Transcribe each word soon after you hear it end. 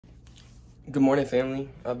Good morning, family.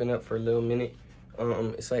 I've been up for a little minute.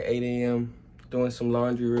 It's like 8 a.m. doing some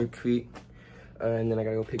laundry real quick. And then I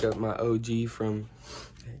gotta go pick up my OG from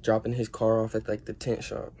dropping his car off at like the tent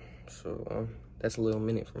shop. So that's a little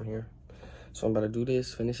minute from here. So I'm about to do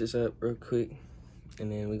this, finish this up real quick.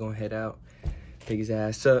 And then we're gonna head out, pick his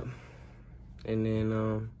ass up. And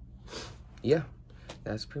then, yeah,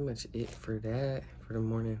 that's pretty much it for that, for the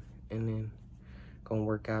morning. And then gonna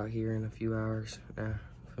work out here in a few hours.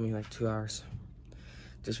 For me, like 2 hours.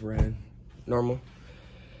 Just run, normal.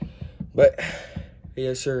 But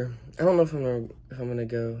yeah, sure. I don't know if I'm gonna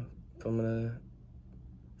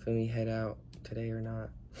feel me head out today or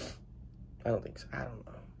not. I don't think so. I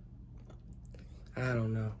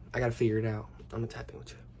don't know. I gotta figure it out. I'm gonna tap in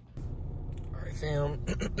with you. All right,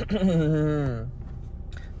 fam.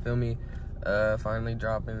 Feel me? Finally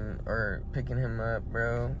dropping or picking him up,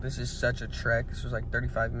 bro. This is such a trek. This was like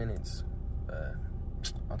 35 minutes.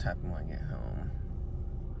 I'll tap him when I get home.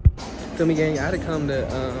 Feel me, gang? I had to come to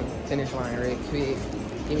finish line right quick.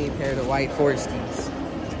 Give me a pair of the white Forest skis.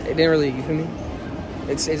 It didn't really, you feel me?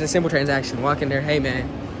 It's a simple transaction. Walk in there, hey man,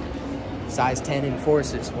 size 10 in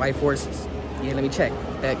Forests, white Forests. Yeah, let me check.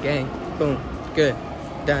 That gang. Boom. Good.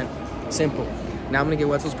 Done. Simple. Now I'm gonna get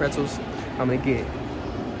Wetzel's pretzels. I'm gonna get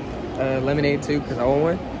lemonade too, because I want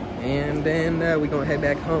one. And then we gonna head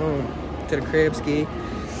back home to the crib ski.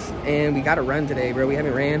 And we gotta run today, bro. We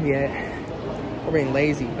haven't ran yet. We're being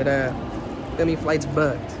lazy, but feel me, flight's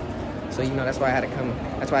booked. So you know that's why I had to come.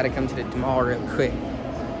 That's why I had to come to the mall real quick.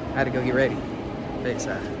 I had to go get ready. Big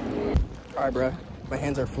side. All right, bro. My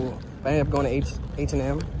hands are full. I ended up going to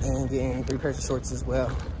H&M and getting 3 pairs of shorts as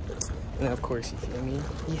well. And then of course, you feel me?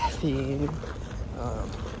 Yeah, feel me?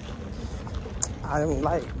 I don't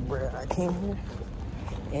like where I came here.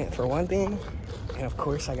 And for one thing, and of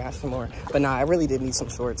course I got some more. But nah, I really did need some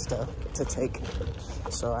shorts to take.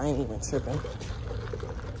 So I ain't even tripping.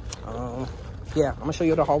 Yeah, I'm gonna show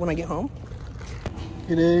you the haul when I get home.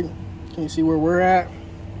 You dig? Can you see where we're at?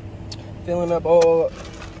 Filling up all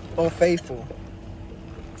faithful.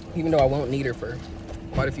 Even though I won't need her for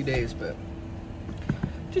quite a few days, but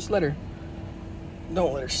just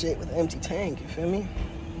don't let her sit with an empty tank, you feel me?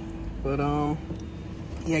 But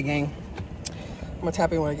yeah, gang. I'm gonna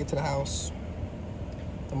tap in when I get to the house.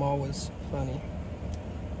 The mall was funny.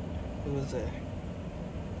 It was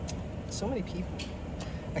so many people.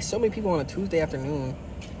 So many people on a Tuesday afternoon,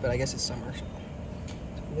 but I guess it's summer. So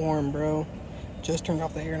it's warm, bro. Just turned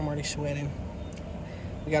off the air and I'm already sweating.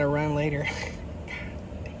 We gotta run later.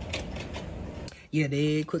 Yeah,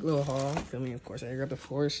 dude. Quick little haul. Feel me? Of course, I grabbed the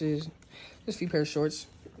Forests. Just a few pairs of shorts.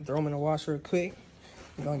 Throw them in the wash real quick.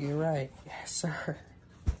 We're gonna get right. Yes, sir.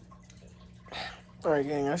 All right,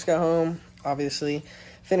 gang. I just got home, obviously.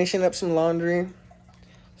 Finishing up some laundry.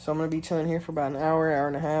 So I'm gonna be chilling here for about an hour, hour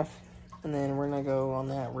and a half. And then we're gonna go on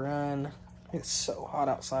that run. It's so hot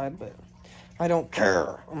outside, but I don't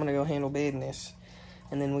care. I'm gonna go handle business.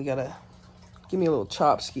 And then we gotta give me a little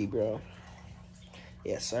chop ski, bro.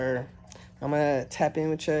 Yes, sir. I'm gonna tap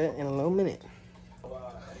in with you in a little minute.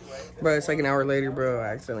 Bro, it's like an hour later, bro. I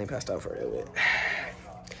accidentally passed out for a little bit.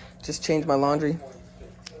 Just changed my laundry.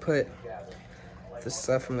 Put the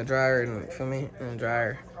stuff from the dryer and feel me in the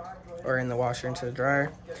dryer or in the washer into the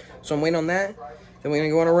dryer. So I'm waiting on that. Then we're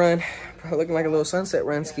gonna go on a run. Probably looking like a little sunset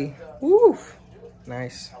run ski. Woo!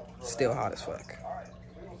 Nice. Still hot as fuck.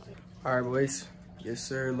 All right, boys. Yes,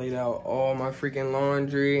 sir. Laid out all my freaking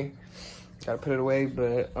laundry. Gotta put it away,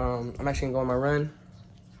 but I'm actually gonna go on my run.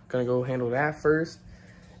 Gonna go handle that first,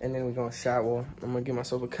 and then we're gonna shower. Well, I'm gonna give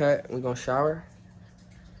myself a cut. We're gonna shower,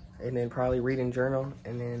 and then probably read and journal,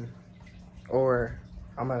 and then, or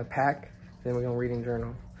I'm gonna pack. Then we're gonna read and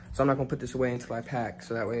journal. So I'm not gonna put this away until I pack,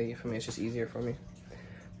 so that way for me it's just easier for me.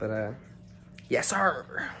 But yes,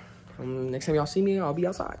 sir. Next time y'all see me, I'll be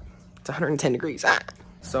outside. It's 110 degrees. Ah.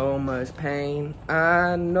 So much pain,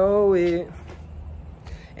 I know it.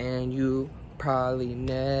 And you probably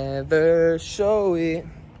never show it.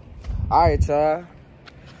 All right, y'all.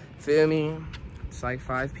 Feel me? It's like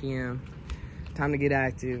 5 p.m. Time to get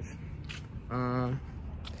active.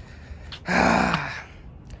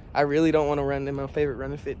 I really don't want to run in my favorite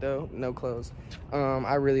running fit, though. No clothes.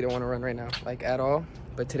 I really don't want to run right now, like at all.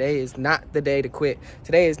 But today is not the day to quit.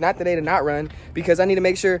 Today is not the day to not run because I need to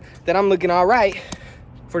make sure that I'm looking all right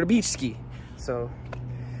for the beach ski. So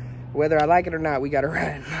whether I like it or not, we gotta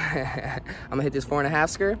run. I'm gonna hit this 4.5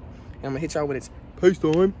 skirt, and I'm gonna hit y'all when it's pace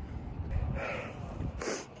time.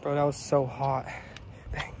 Bro, that was so hot.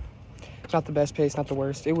 Dang. Not the best pace, not the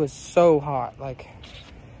worst. It was so hot. Like,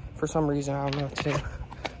 for some reason, I don't know today.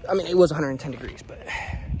 I mean, it was 110 degrees, but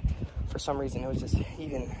for some reason, it was just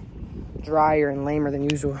even drier and lamer than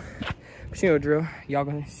usual. But you know the drill. Y'all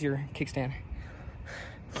gonna see your kickstand.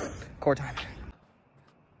 Core time.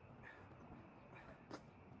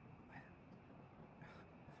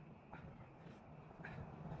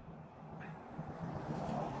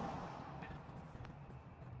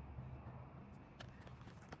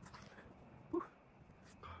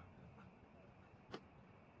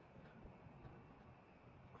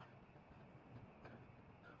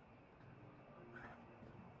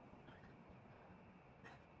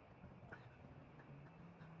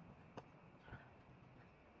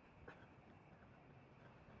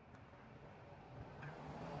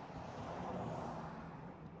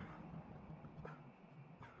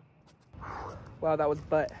 Wow, that was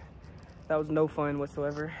butt. That was no fun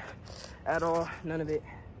whatsoever. At all. None of it.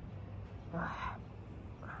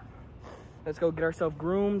 Let's go get ourselves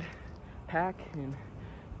groomed, pack, and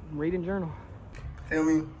read and journal. Feel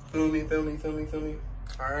me? Feel me? Feel me? Feel me? Feel me?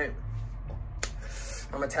 All right.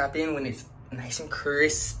 I'm gonna tap in when it's nice and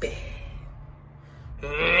crispy.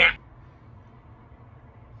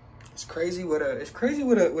 It's crazy what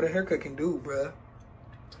a haircut can do, bruh.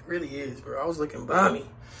 It really is, bro. I was looking bummy.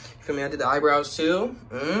 You feel me? I did the eyebrows too.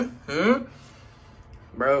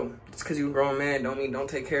 Bro, it's cause you a grown man don't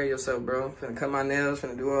take care of yourself, bro. Finna cut my nails,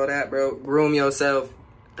 finna do all that, bro. Groom yourself.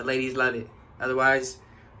 The ladies love it. Otherwise,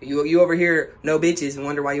 you over here no bitches and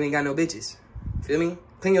wonder why you ain't got no bitches. Feel me?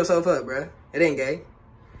 Clean yourself up, bro. It ain't gay.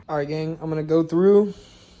 All right, gang. I'm gonna go through,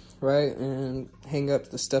 right, and hang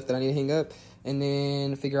up the stuff that I need to hang up, and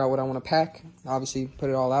then figure out what I want to pack. Obviously, put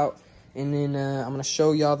it all out, and then I'm gonna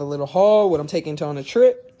show y'all the little haul, what I'm taking to on the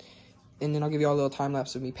trip, and then I'll give y'all a little time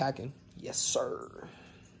lapse of me packing. Yes, sir.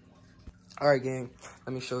 All right, gang.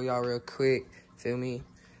 Let me show y'all real quick. Feel me?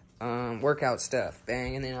 Workout stuff.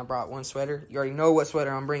 Bang. And then I brought one sweater. You already know what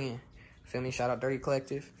sweater I'm bringing. Feel me? Shout out Dirty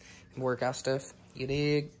Collective. Workout stuff. You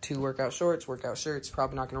dig? 2 workout shorts, workout shirts.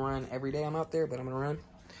 Probably not going to run every day I'm out there, but I'm going to run.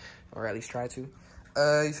 Or at least try to.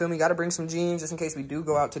 You feel me? Got to bring some jeans just in case we do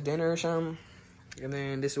go out to dinner or something. And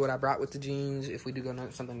then this is what I brought with the jeans if we do go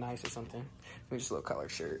something nice or something. Maybe just a little color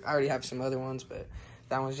shirt. I already have some other ones, but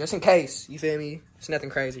that one's just in case. You feel me? It's nothing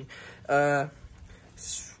crazy.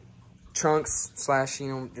 Trunks /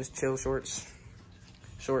 just chill shorts.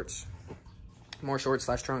 More shorts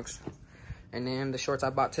 / trunks. And then the shorts I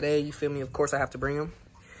bought today, you feel me? Of course I have to bring them.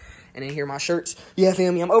 And then here are my shirts. Yeah,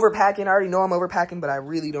 feel me? I'm overpacking. I already know I'm overpacking, but I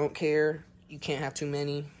really don't care. You can't have too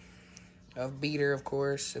many. Of beater, of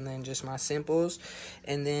course. And then just my simples.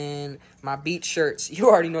 And then my beach shirts. You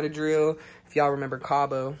already know the drill. If y'all remember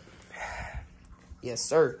Cabo. Yes,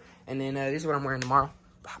 sir. And then this is what I'm wearing tomorrow.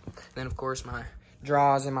 And then, of course, my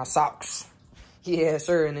drawers and my socks. Yes,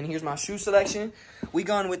 sir. And then here's my shoe selection. We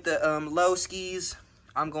going with the low skis.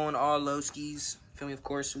 I'm going all low skis. Feel me? Of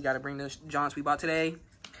course, we got to bring the Johns we bought today.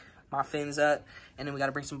 My fins up. And then we got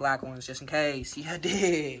to bring some black ones just in case. Yeah,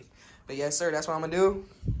 dig. But yes, sir. That's what I'm going to do.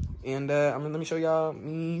 And let me show y'all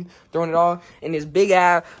me throwing it all in this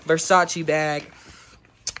big-ass Versace bag.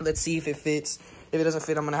 Let's see if it fits. If it doesn't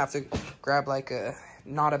fit, I'm going to have to grab, like,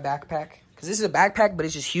 not a backpack. Because this is a backpack, but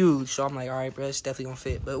it's just huge. So I'm like, all right, bro, it's definitely going to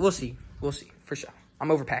fit. But we'll see. We'll see, for sure. I'm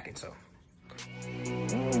overpacking, so.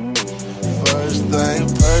 First thing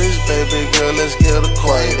first, baby girl, let's get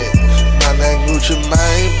acquainted. My name Gucci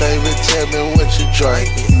Mane, baby, tell me what you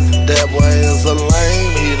drinking. That boy is a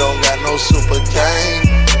lame, he don't got no super game.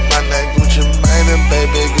 My name Gucci Mane, and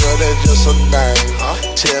baby girl, that's just a name.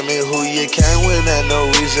 Tell me who you came with and the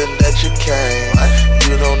reason that you came.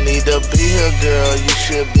 You don't need to be here, girl, you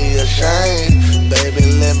should be ashamed. Baby,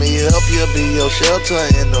 let me help you be your shelter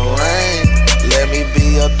in the rain. Let me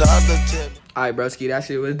be your doctor, tell me. Alright, broski, that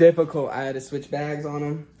shit was difficult. I had to switch bags on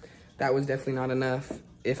them. That was definitely not enough.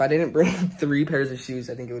 If I didn't bring 3 pairs of shoes,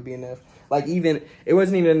 I think it would be enough. Like, it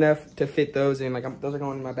wasn't even enough to fit those in. Like, those are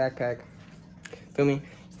going in my backpack. Feel me?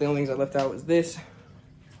 So the only things I left out was this.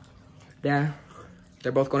 Yeah.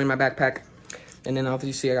 They're both going in my backpack. And then,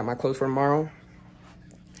 obviously, I got my clothes for tomorrow.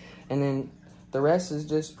 And then the rest is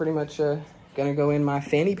just pretty much gonna go in my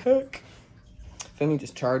fanny pack. Feel me?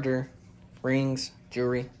 Just charger, rings,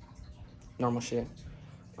 jewelry. Normal shit.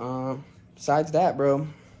 Besides that, bro,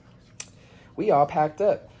 we all packed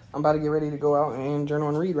up. I'm about to get ready to go out and journal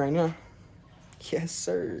and read right now. Yes,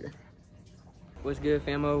 sir. What's good,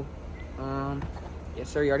 famo? Yes,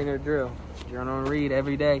 sir, you already know the drill. Journal and read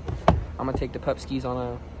every day. I'm gonna take the pup skis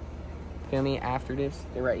on feel me, after this.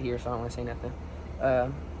 They're right here, so I don't wanna say nothing.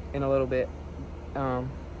 In a little bit.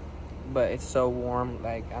 But it's so warm,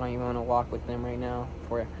 like, I don't even wanna walk with them right now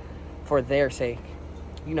for their sake.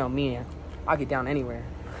 You know me, I'll get down anywhere.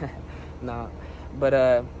 Nah, but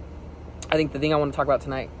I think the thing I want to talk about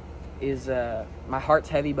tonight is my heart's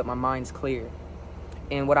heavy, but my mind's clear.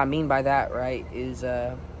 And what I mean by that, right, is,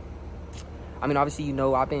 I mean, obviously, you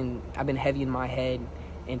know, I've been heavy in my head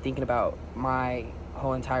and thinking about my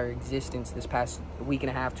whole entire existence this past week and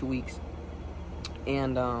a half, 2 weeks.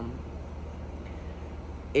 And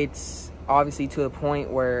it's obviously to a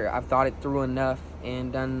point where I've thought it through enough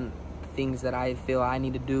and done things that I feel I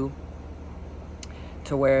need to do,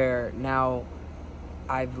 to where now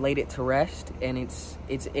I've laid it to rest, and it's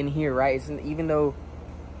in here, right? It's even though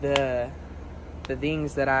the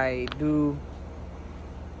things that I do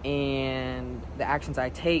and the actions I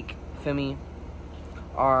take, feel me,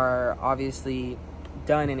 are obviously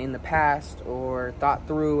done and in the past, or thought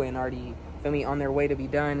through and already, feel me, on their way to be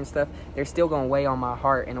done and stuff, they're still gonna weigh on my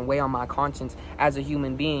heart and weigh on my conscience as a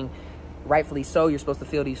human being. Rightfully so, you're supposed to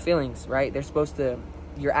feel these feelings, right? They're supposed to,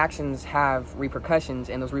 your actions have repercussions,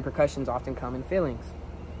 and those repercussions often come in feelings.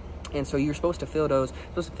 And so you're supposed to feel those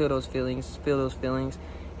feelings,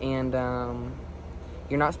 and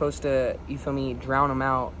you're not supposed to, you feel me, drown them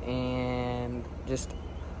out and just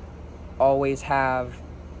always have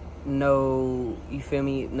no, you feel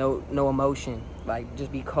me, no emotion, like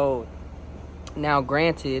just be cold. Now,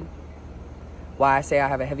 granted, why I say I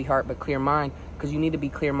have a heavy heart but clear mind, because you need to be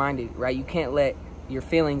clear-minded, right? You can't let your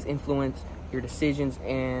feelings influence your decisions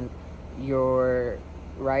and your,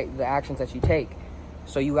 right, the actions that you take.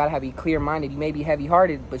 So you got to be clear-minded. You may be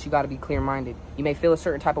heavy-hearted, but you got to be clear-minded. You may feel a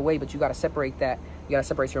certain type of way, but you got to separate that. You got to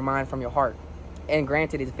separate your mind from your heart. And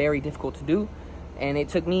granted, it's very difficult to do. And it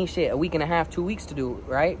took me, a week and a half, 2 weeks to do,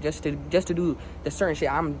 right? Just to do the certain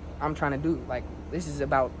shit I'm trying to do. Like, this is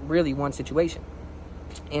about really one situation.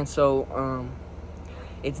 And so,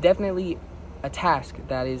 it's definitely a task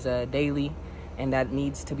that is daily and that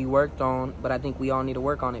needs to be worked on. But I think we all need to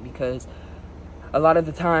work on it, because a lot of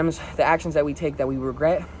the times, the actions that we take that we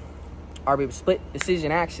regret are split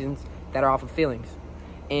decision actions that are off of feelings.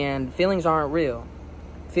 And feelings aren't real.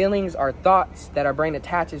 Feelings are thoughts that our brain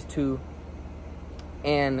attaches to,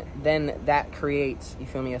 and then that creates, you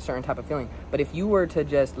feel me, a certain type of feeling. But if you were to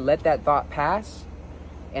just let that thought pass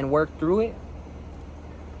and work through it,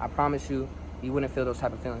 I promise you, you wouldn't feel those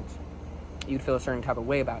type of feelings. You'd feel a certain type of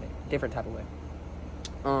way about it, different type of way.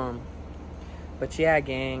 But yeah,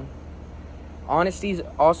 gang, honesty's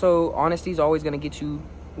always gonna get you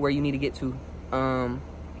where you need to get to.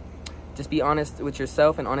 Just be honest with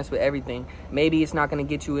yourself and honest with everything. Maybe it's not going to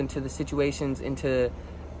get you into the situations, into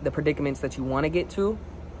the predicaments that you want to get to,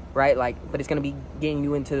 right? Like, but it's going to be getting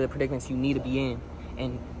you into the predicaments you need to be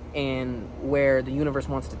in, and where the universe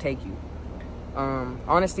wants to take you.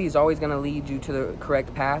 Honesty is always going to lead you to the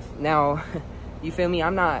correct path. Now, you feel me?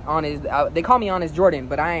 I'm not honest. They call me Honest Jordan,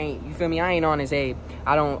 but I ain't, you feel me? I ain't Honest Abe.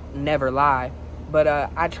 I don't never lie. But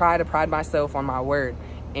I try to pride myself on my word.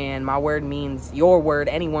 And my word means, your word,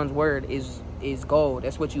 anyone's word is gold.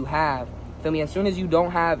 That's what you have. Feel me? As soon as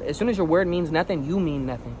your word means nothing, you mean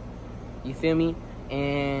nothing. You feel me?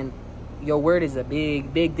 And your word is a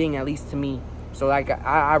big, big thing, at least to me. So like,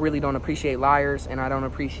 I really don't appreciate liars, and I don't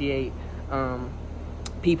appreciate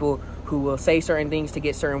people who will say certain things to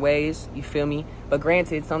get certain ways. You feel me? But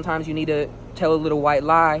granted, sometimes you need to tell a little white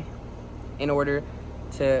lie in order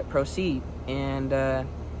to proceed. And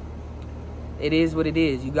it is what it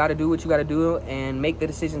is. You got to do what you got to do and make the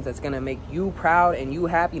decisions that's going to make you proud and you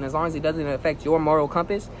happy. And as long as it doesn't affect your moral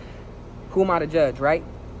compass, who am I to judge, right?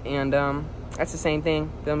 And that's the same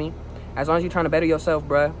thing, feel me? As long as you're trying to better yourself,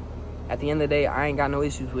 bruh, at the end of the day, I ain't got no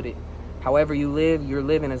issues with it. However you live, you're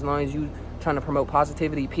living. As long as you trying to promote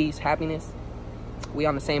positivity, peace, happiness, we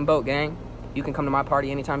on the same boat, gang. You can come to my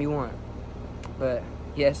party anytime you want. But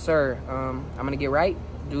yes, sir, I'm going to get right,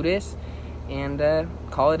 do this, and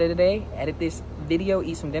call it a day. Edit this video,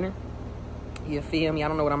 eat some dinner. You feel me? I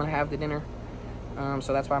don't know what I'm gonna have for dinner,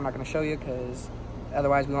 so that's why I'm not gonna show you, because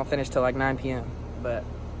otherwise we won't finish till like 9 p.m. But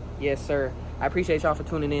yes, sir, I appreciate y'all for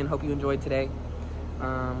tuning in. Hope you enjoyed today.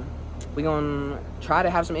 We gonna try to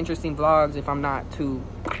have some interesting vlogs if I'm not too,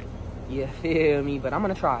 you feel me, but I'm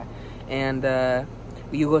gonna try. And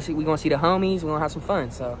we gonna see the homies. We gonna have some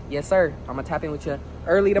fun. So yes, sir, I'm gonna tap in with you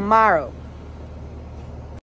early tomorrow.